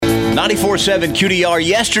94.7 QDR.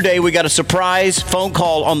 Yesterday, we got a surprise phone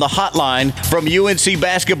call on the hotline from UNC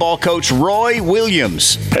basketball coach Roy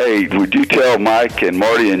Williams. Hey, would you tell Mike and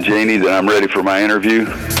Marty and Janie that I'm ready for my interview?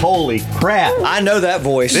 Holy crap. I know that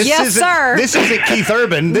voice. Yes, sir. This isn't Keith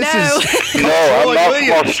Urban. This is No, I'm Roy not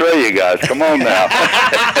Williams. from Australia, guys. Come on now.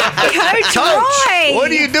 Coach Roy. What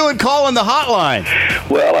are you doing calling the hotline?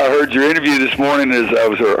 Well, I heard your interview this morning as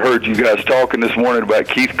I heard you guys talking this morning about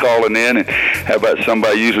Keith calling in, and how about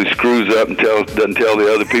somebody usually screws up and doesn't tell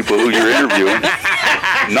the other people who you're interviewing.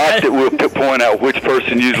 Not that we'll point out which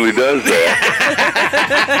person usually does that.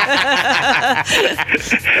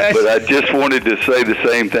 But I just wanted to say the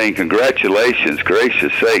same thing. Congratulations,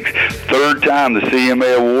 gracious sakes. Third time the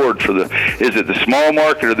CMA award for is it the small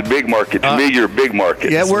market or the big market? To me, you're a big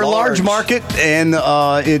market. Yeah, we're a large market, and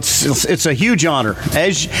it's a huge honor,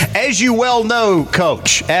 as you well know,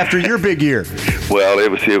 Coach. After your big year. Well,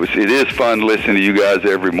 it is fun listening to you guys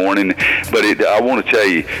every morning. But I want to tell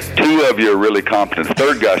you, two of you are really competent. The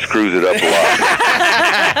third guy screws it up a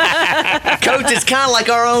lot. Coach, it's kind of like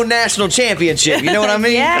our own national championship. You know what I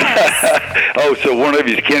mean? Yes. Oh, so one of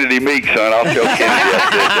you is Kennedy Meeks, son. I'll tell Kennedy.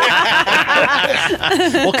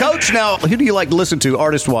 Well, Coach, now, who do you like to listen to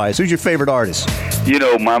artist-wise? Who's your favorite artist? You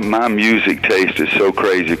know, my music taste is so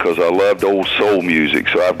crazy because I loved old soul music.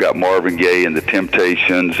 So I've got Marvin Gaye and the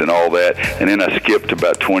Temptations and all that. And then I skipped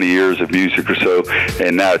about 20 years of music or so,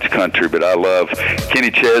 and now it's country. But I love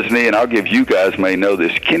Kenny Chesney, and I'll give you guys may know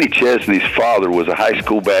this. Kenny Chesney's father was a high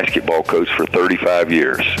school basketball coach for 35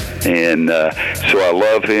 years. And so I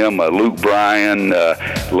love him. Luke Bryan,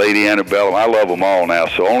 Lady Antebellum. I love them all now.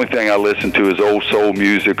 So the only thing I listen to is old soul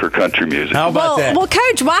music or country music. How about that? Well,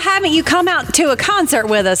 Coach, why haven't you come out to a concert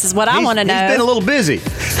with us is what I want to know. He's been a little busy.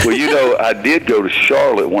 Well, you know, I did go to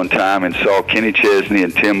Charlotte one time and saw Kenny Chesney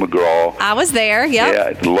and Tim McGraw. I was there, yep.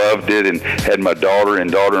 Yeah, I loved it, and had my daughter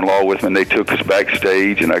and daughter-in-law with me, and they took us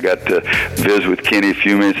backstage, and I got to visit with Kenny a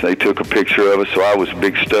few minutes, and they took a picture of us, so I was a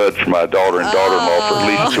big stud for my daughter and daughter-in-law for at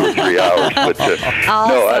least 2 or 3 hours. But awesome.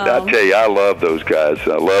 no, I tell you, I love those guys.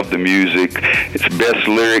 I love the music. It's the best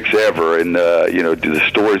lyrics ever, and you know, the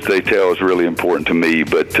stories they tell is really important to me.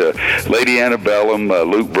 But Lady Antebellum,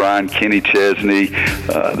 Luke Bryan, Kenny Chesney,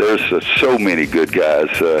 there's so many good guys.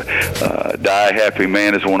 Die Happy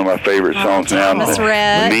Man is one of my favorite songs now. Thomas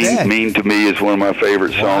Rhett. Mean to Me is one of my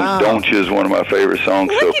favorite songs. Wow. Don't You is one of my favorite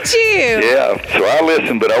songs. Look at you. Yeah, so I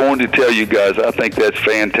listen, but I wanted to tell you guys, I think that's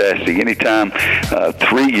fantastic. Anytime,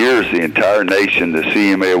 3 years, the entire nation, the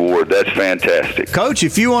CMA Award, that's fantastic. Coach,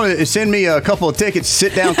 if you want to send me a couple of tickets,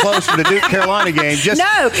 sit down close for the Duke Carolina game, just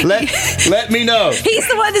let me know. He's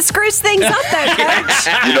the one that screws things up, though, Coach.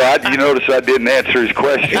 You notice I didn't answer his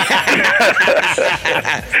question.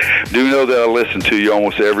 Do know that I listen to you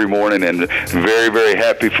almost every morning, and very, very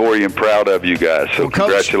happy for you and proud of you guys. So Coach,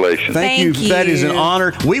 congratulations. Thank you. That is an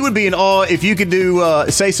honor. We would be in awe if you could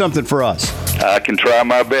say something for us. I can try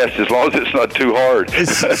my best as long as it's not too hard.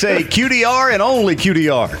 Say QDR and only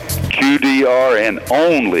QDR. QDR and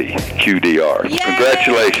only QDR. Yay!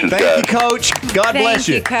 Congratulations, guys. Thank you, Coach. God bless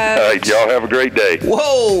you. Coach. All right, y'all have a great day.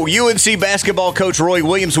 Whoa, UNC basketball coach Roy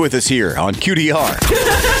Williams with us here on QDR.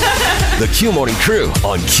 The Q Morning Crew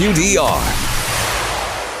on QDR.